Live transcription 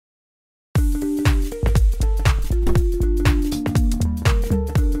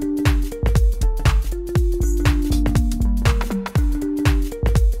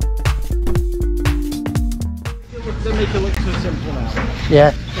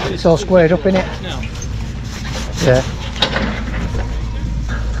Yeah, it's all squared up, innit? No. Yeah.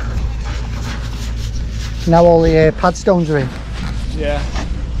 Now all the pad stones are in. Yeah.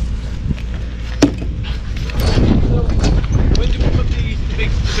 So, when do we put the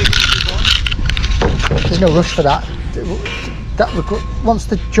big on? There's no rush for that. Once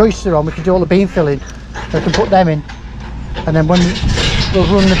the joists are on, we can do all the beam filling. We can put them in, and then when we'll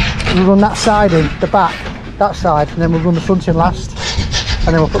run that side in, the back, that side, and then we'll run the front in last,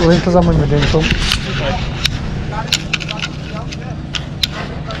 and then we'll put the lintels on when we're doing front.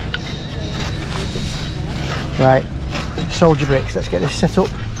 Right, soldier bricks. Let's get this set up.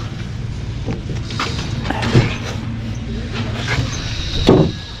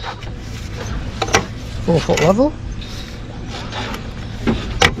 Foot level.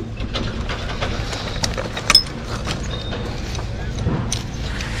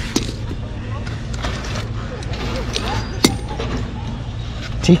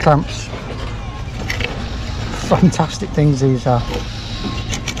 T-clamps. Fantastic things these are.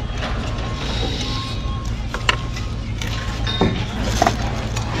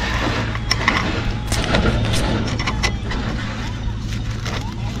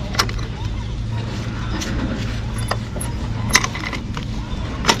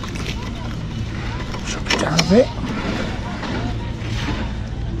 Drop it down a bit.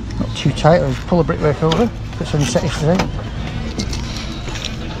 Not too tight, or pull the brickwork over. Put some settings today.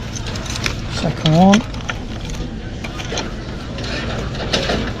 Second one.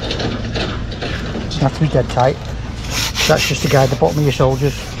 Doesn't have to be dead tight. That's just to guide the bottom of your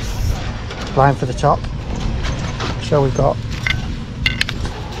soldiers. Line for the top. So we've got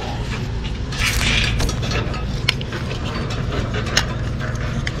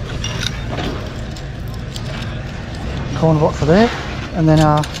corner block for there, and then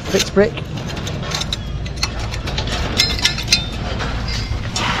our FITZBRICK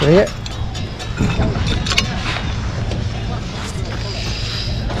for here.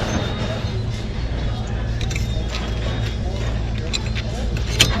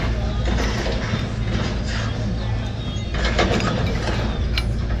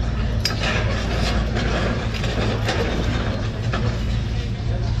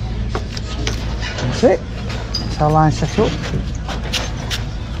 That's it. That's our line set up.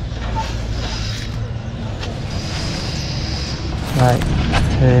 Right,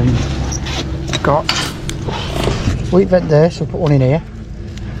 got wheat vent there, so we'll put one in here.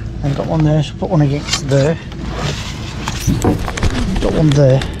 And got one there, so we'll put one against there. Got one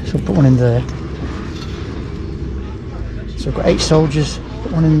there, so we'll put one in there. So we've got 8 soldiers,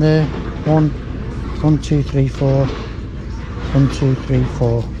 put one in there. 1, 2, 3, 4. 1, 2, 3,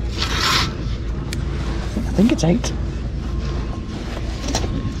 4. I think it's 8.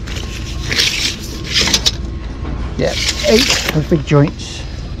 Yeah, 8 with big joints.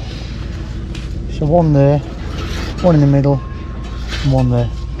 So one there, one in the middle, and one there.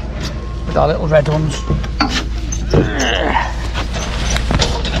 With our little red ones.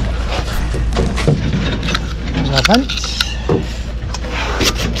 There's our vents.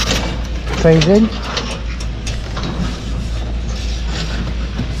 Trays in.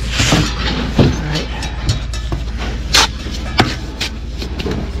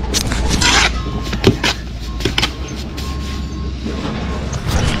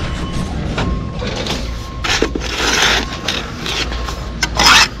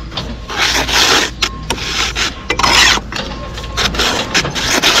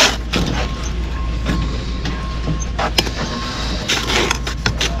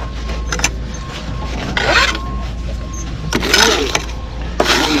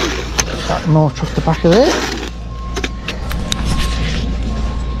 More off the back of there.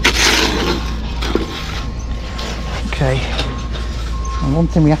 Okay, and one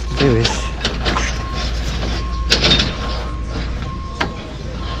thing we have to do is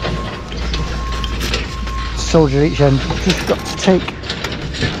soldier each end. We've just got to take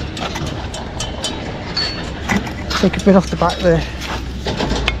a bit off the back there.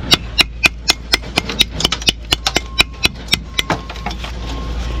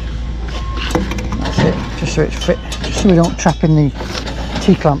 Just so it's fit, just so we don't trap in the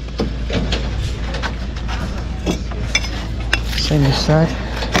T-clamp. Same this side.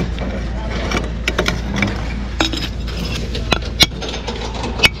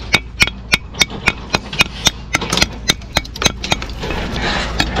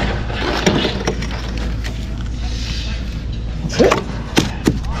 That's it.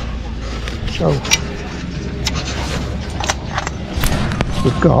 So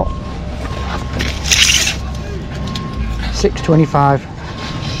we've got 625.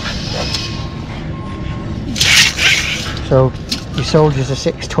 So your soldiers are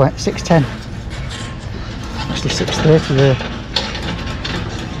 610. Actually 630 there.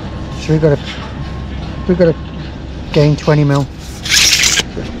 So we've got to gain 20 mil.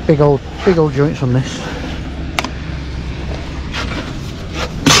 Big old joints on this.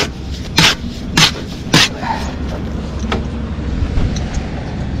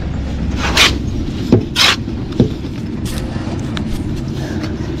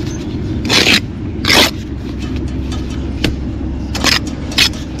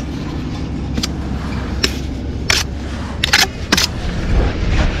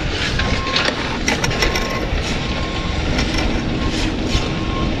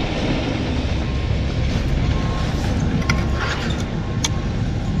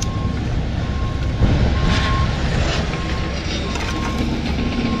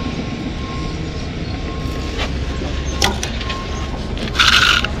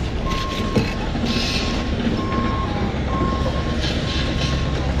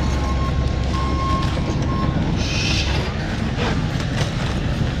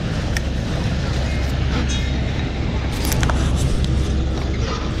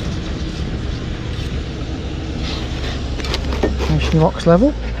 Rocks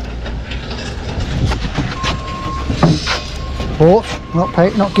level, bought, not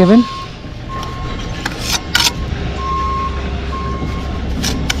paid, not given.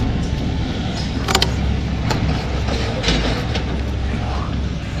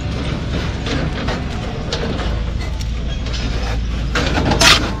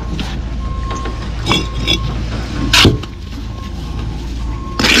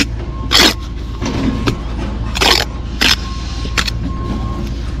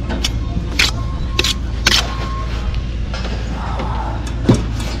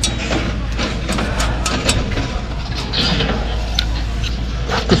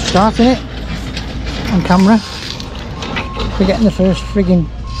 Starting it on camera, we're getting the first frigging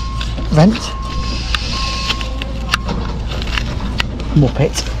vent.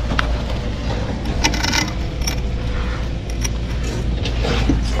 Muppet.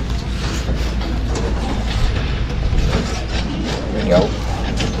 There we go.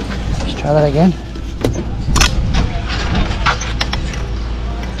 Let's try that again.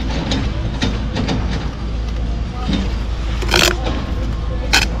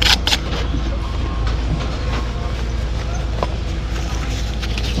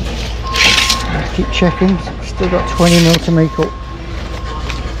 Keep checking, still got 20 mil to make up.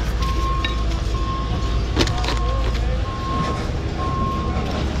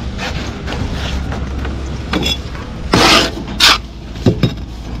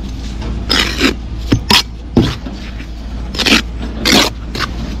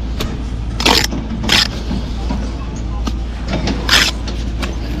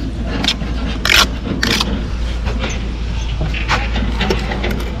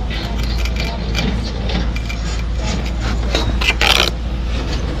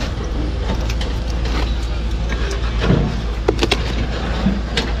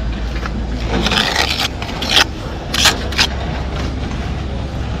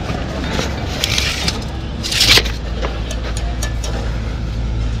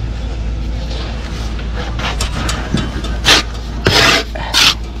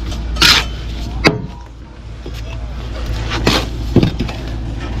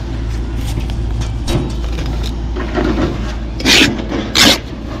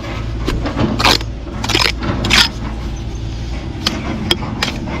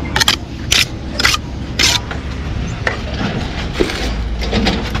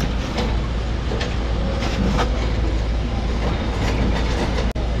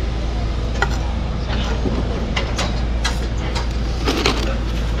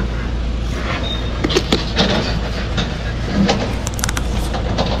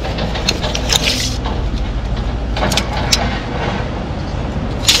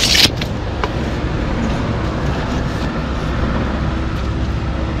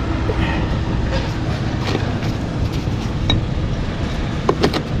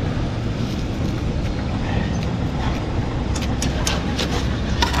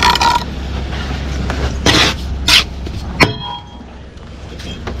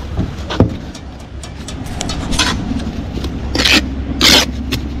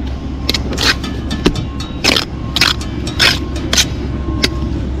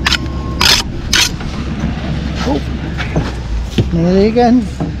 Nearly again.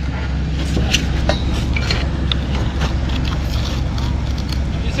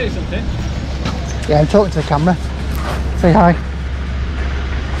 Did you say something? Yeah, I'm talking to the camera. Say hi.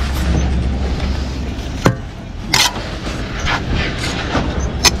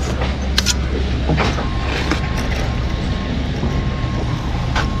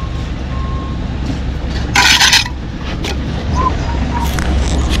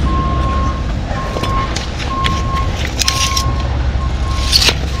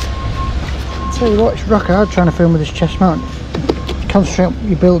 Tell you what, it's rock hard trying to film with this chest mount. Concentrate on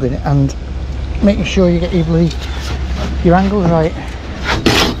your building it and making sure you get your angles right.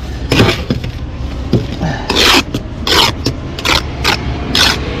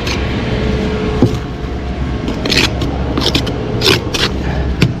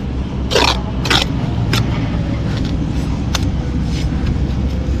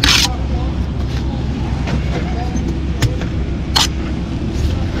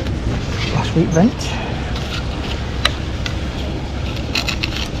 Last week vent.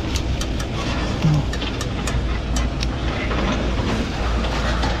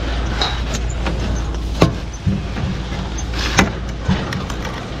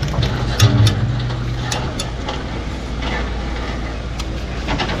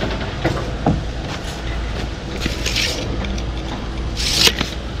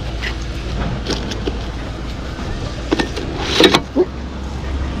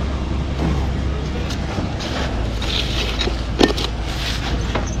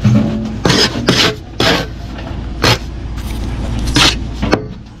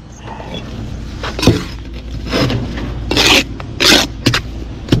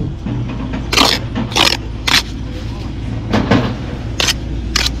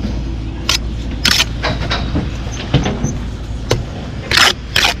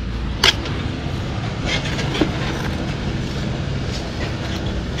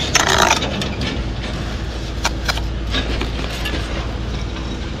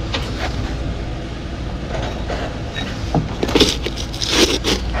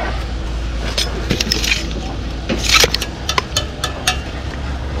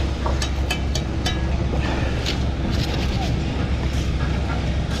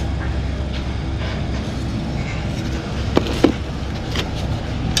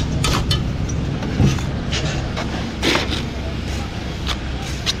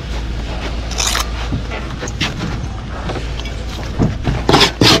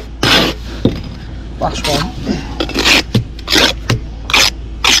 Last one.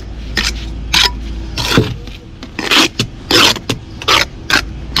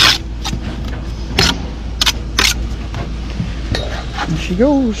 And she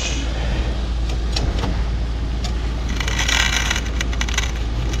goes.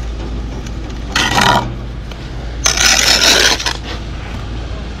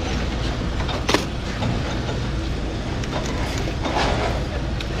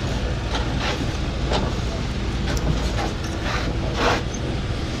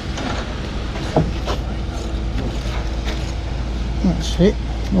 That's it,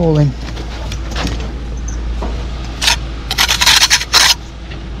 all in.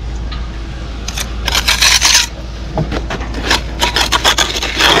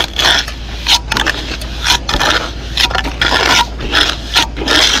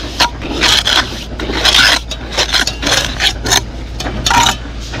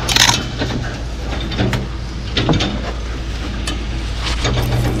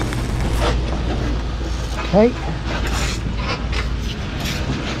 Okay.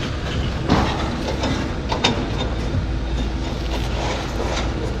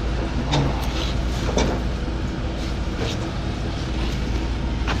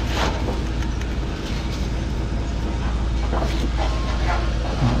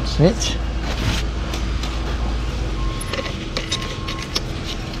 That's it.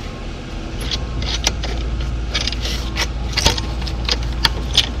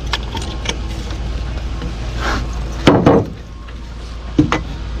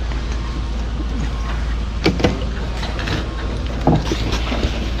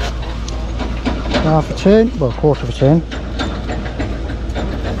 Half a turn, well, quarter of a turn.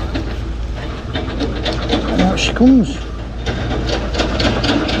 And out she comes.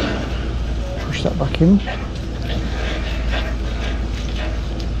 Push that back in.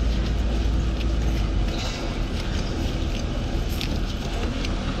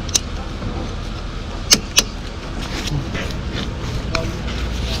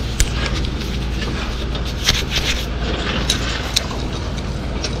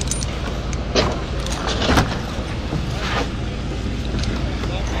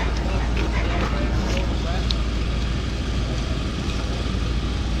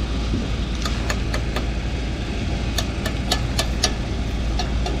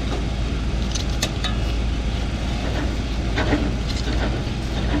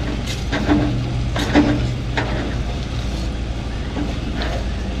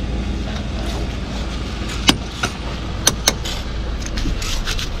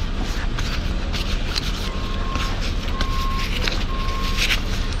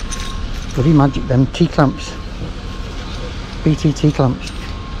 Bloody magic, them T-clamps. BT T-clamps.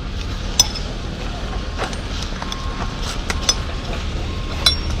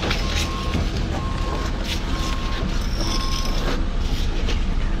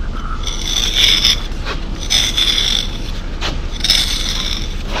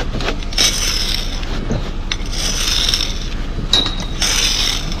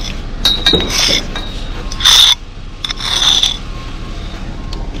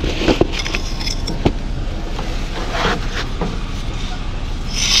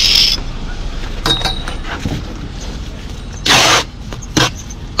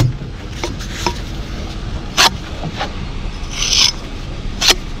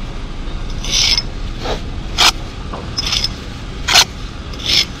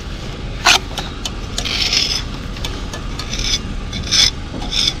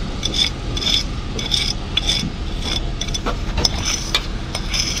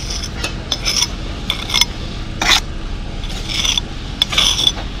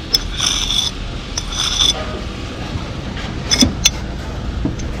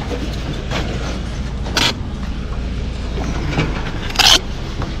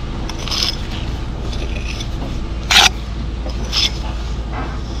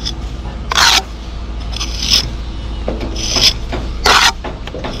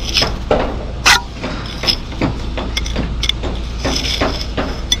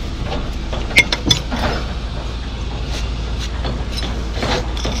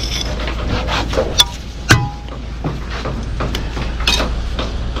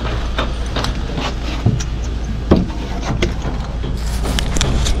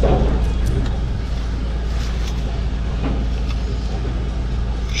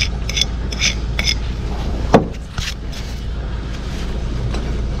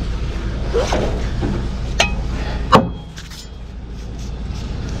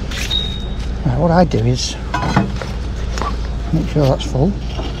 What I do is make sure that's full.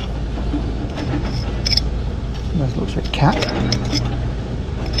 That looks a bit cat.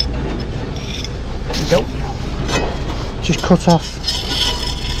 There we go. Just cut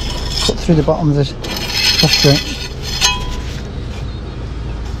through the bottom of the string.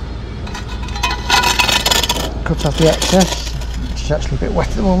 Cut off the excess, which is actually a bit wet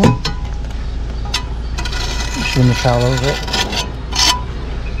at the moment. Just run the towel over it.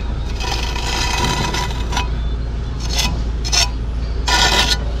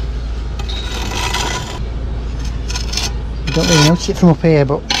 You don't really notice it from up here,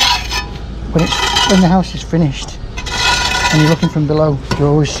 but when the house is finished and you're looking from below, you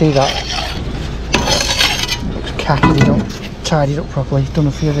always see that. It looks khaki, they don't tidy it up properly. Done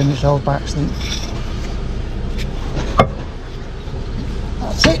a few of them, it's all by accident.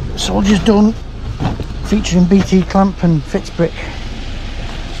 That's it, it's all just done, featuring BT clamp and FITZBRICK.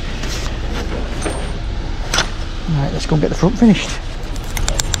 Right, let's go and get the front finished.